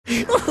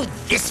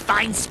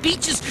fine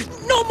speech is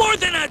no more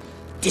than a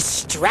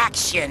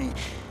distraction.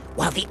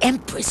 While the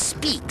Empress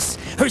speaks,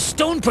 her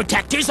stone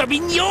protectors are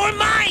in your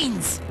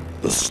minds!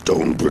 The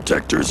stone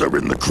protectors are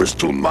in the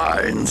crystal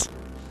mines?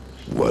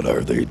 What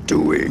are they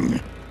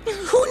doing?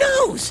 Who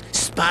knows?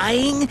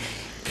 Spying?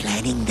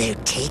 Planning their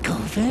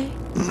takeover?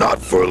 Not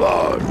for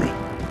long.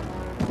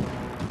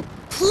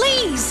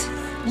 Please!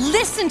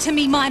 Listen to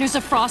me, Miners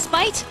of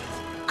Frostbite!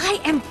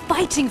 I am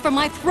fighting for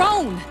my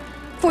throne!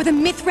 For the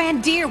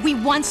Mithrandir we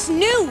once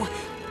knew!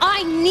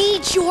 I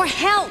need your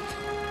help!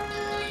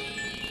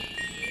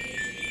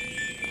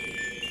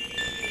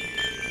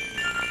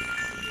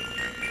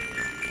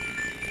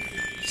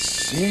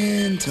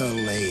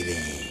 Scintillating.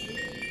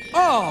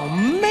 Oh,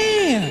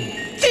 man!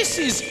 This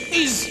is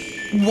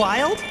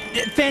wild,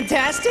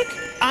 fantastic,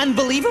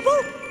 unbelievable?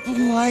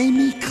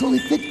 Blimey,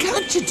 Clifford,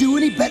 can't you do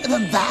any better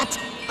than that?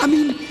 I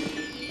mean,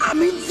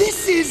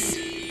 this is...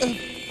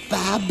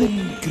 fab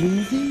and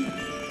groovy?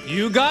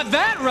 You got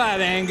that right,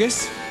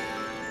 Angus.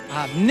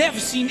 I've never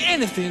seen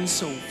anything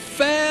so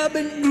fab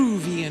and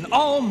groovy in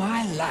all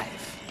my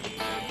life.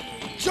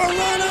 Geronimo!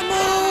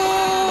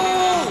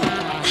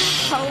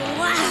 Oh,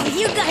 wow,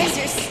 you guys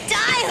are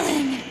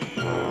styling!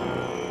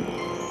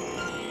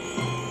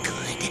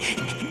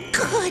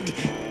 Good.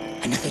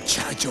 Another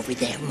charge over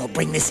there and we'll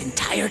bring this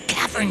entire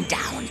cavern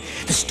down.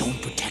 The stone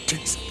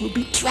protectors will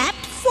be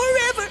trapped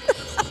forever.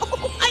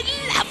 Oh, I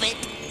love it.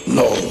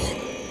 No,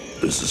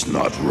 this is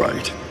not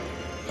right.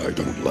 I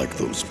don't like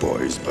those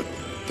boys, but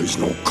there's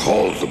no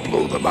call to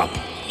blow them up.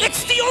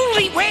 It's the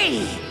only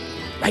way.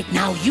 Right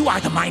now, you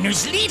are the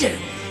miners' leader.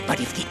 But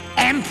if the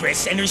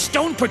Empress and her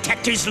stone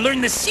protectors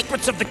learn the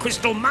secrets of the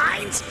crystal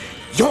mines,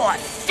 you're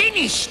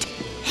finished.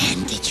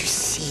 And did you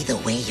see the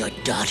way your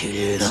daughter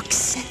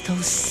looks at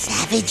those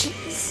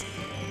savages?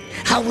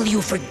 How will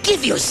you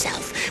forgive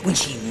yourself when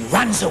she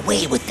runs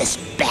away with this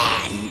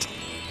band?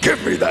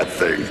 Give me that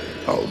thing.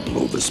 I'll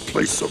blow this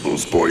place so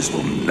those boys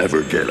will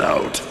never get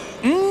out.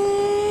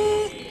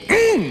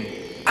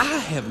 I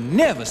have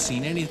never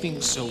seen anything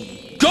so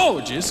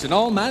gorgeous in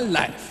all my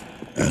life.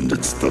 And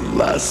it's the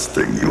last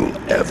thing you'll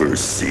ever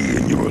see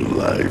in your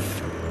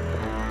life.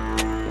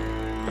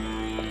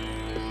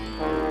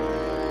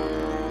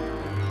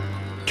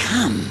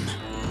 Come.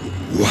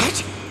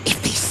 What? If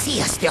they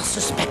see us, they'll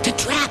suspect a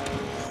trap.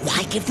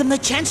 Why give them the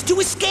chance to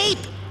escape?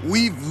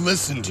 We've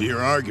listened to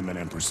your argument,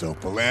 Empress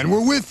Opal, and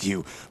we're with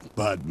you.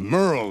 But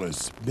Merle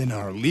has been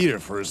our leader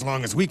for as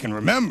long as we can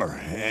remember,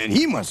 and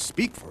he must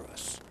speak for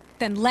us.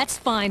 Then let's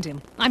find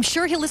him. I'm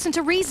sure he'll listen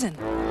to reason.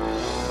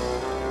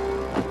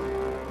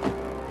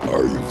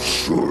 Are you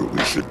sure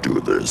we should do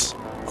this?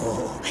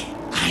 Oh,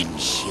 I'm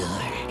sure.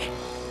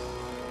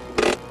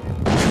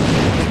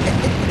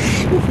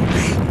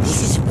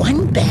 This is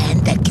one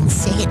band that can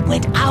say it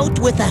went out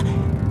with a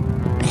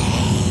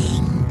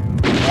bang.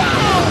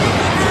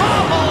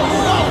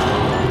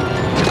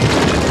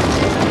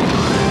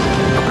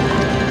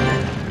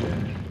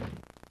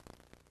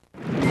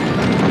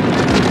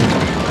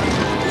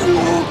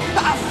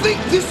 I think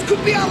this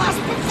could be our last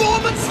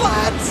performance,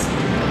 lads!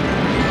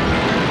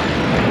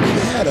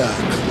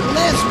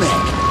 Cataclysmic!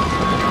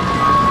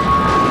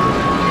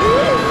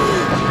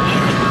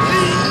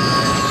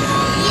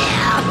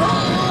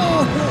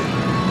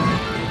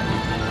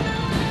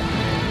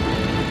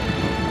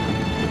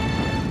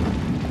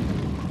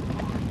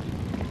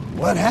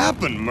 What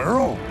happened,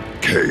 Merle?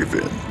 Cave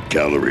in,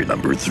 gallery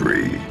number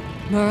 3.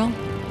 Merle?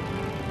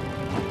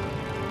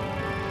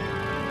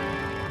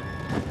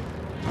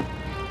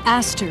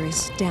 Aster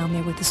is down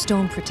there with the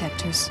stone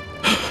protectors.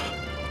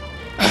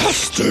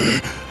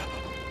 Aster!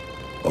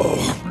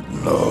 Oh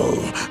no.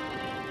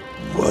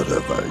 What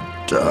have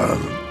I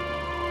done?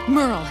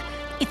 Merle,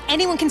 if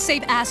anyone can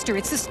save Aster,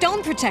 it's the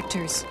stone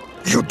protectors.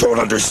 You don't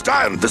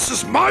understand. This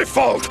is my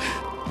fault.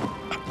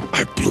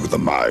 I blew the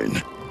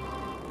mine.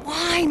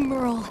 Why,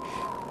 Merle?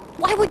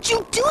 Why would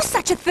you do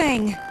such a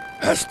thing?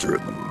 Aster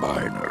and the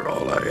mine are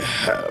all I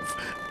have.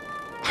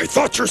 I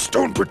thought your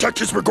stone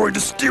protectors were going to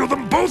steal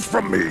them both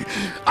from me.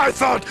 I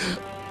thought...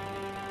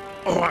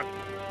 Oh,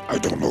 I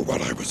don't know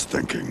what I was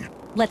thinking.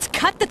 Let's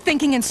cut the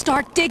thinking and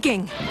start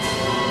digging.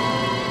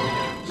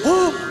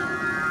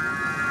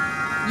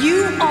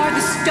 You are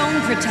the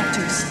stone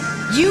protectors.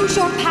 Use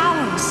your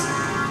powers.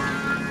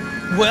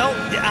 Well,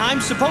 I'm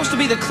supposed to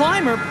be the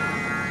climber,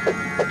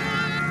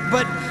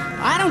 but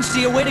I don't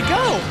see a way to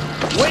go.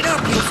 Wait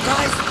up, you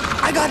guys!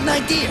 I got an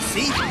idea,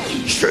 see?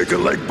 Shake a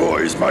leg,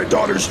 boys. My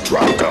daughter's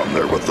trapped down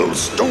there with those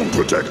stone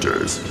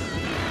protectors.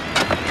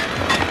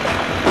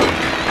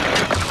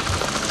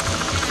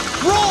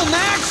 Roll,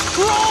 Max!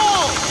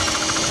 Roll!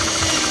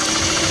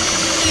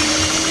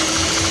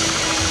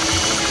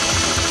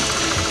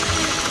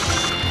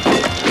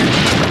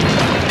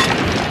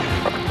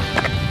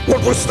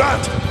 What was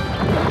that?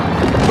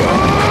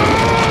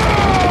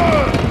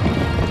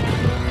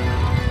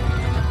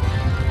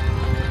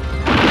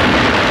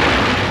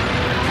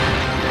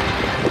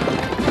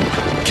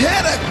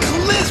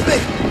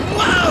 Cataclysmic!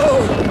 Wow!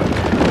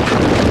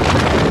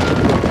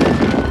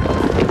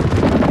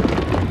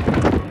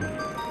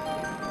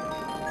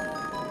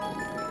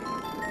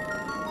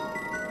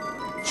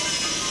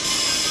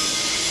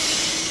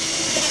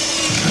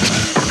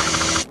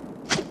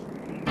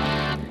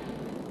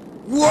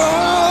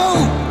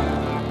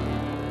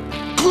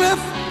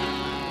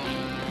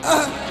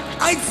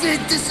 I'd say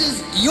this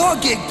is your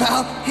gig,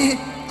 pal.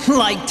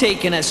 Like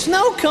taking a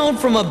snow cone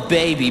from a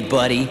baby,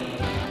 buddy.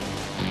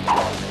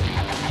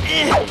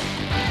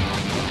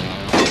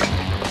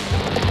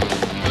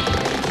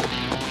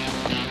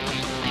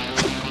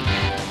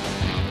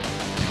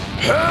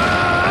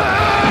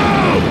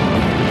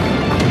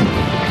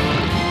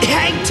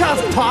 Hang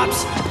tough,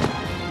 Pops.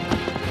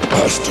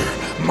 Aster,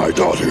 my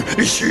daughter,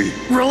 is she?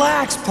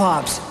 Relax,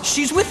 Pops.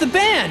 She's with the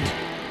band.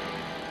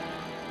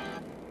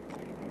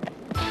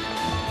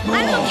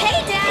 I'm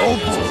okay, Daddy. Oh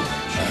boy,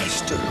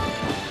 Aster.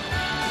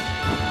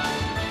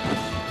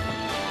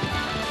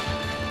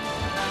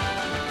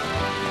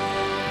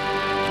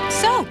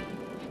 So,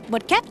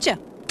 what kept you?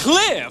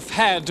 Cliff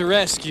had to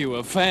rescue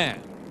a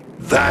fan.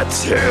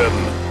 That's him!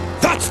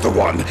 That's the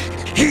one!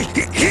 He's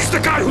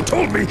the guy who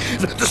told me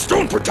that the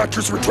Stone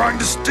Protectors were trying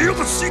to steal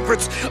the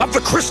secrets of the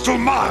Crystal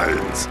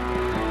Mines!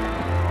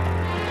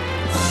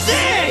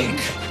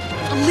 Think!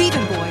 Leave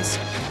him, boys.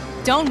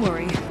 Don't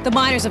worry, the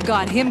miners have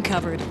got him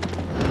covered.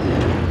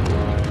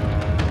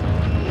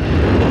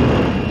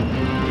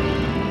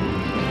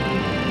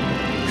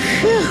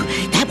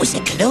 Phew, that was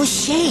a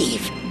close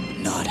shave.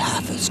 Not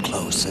half as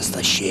close as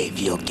the shave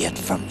you'll get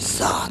from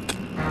Zoc.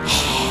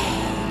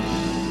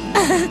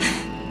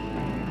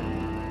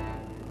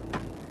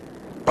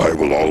 I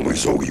will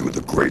always owe you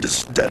the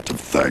greatest debt of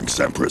thanks,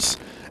 Empress.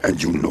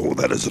 And you know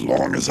that as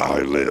long as I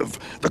live,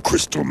 the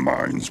Crystal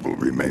Mines will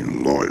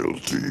remain loyal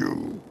to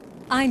you.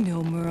 I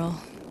know, Merle.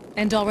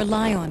 And I'll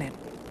rely on it.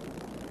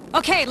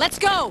 Okay, let's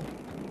go!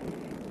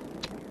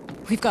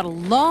 We've got a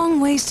long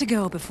ways to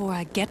go before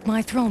I get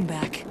my throne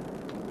back.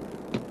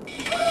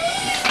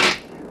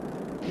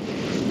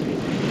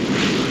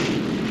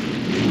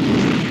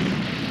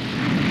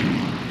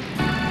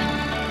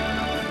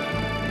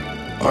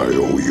 I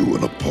owe you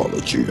an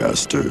apology,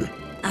 Aster.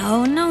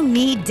 Oh, no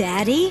need,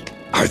 Daddy.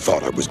 I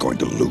thought I was going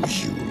to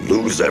lose you,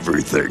 lose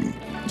everything.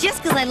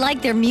 Just because I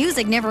liked their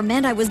music never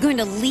meant I was going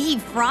to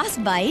leave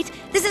Frostbite.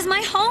 This is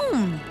my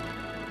home.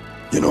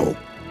 You know,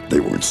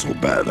 they weren't so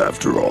bad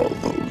after all,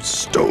 those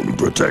Stone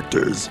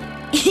Protectors.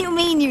 You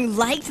mean you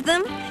liked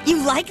them?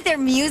 You liked their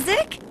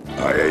music?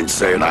 I ain't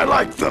saying I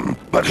like them,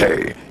 but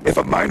hey, if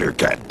a miner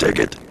can't dig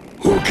it,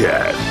 who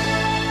can?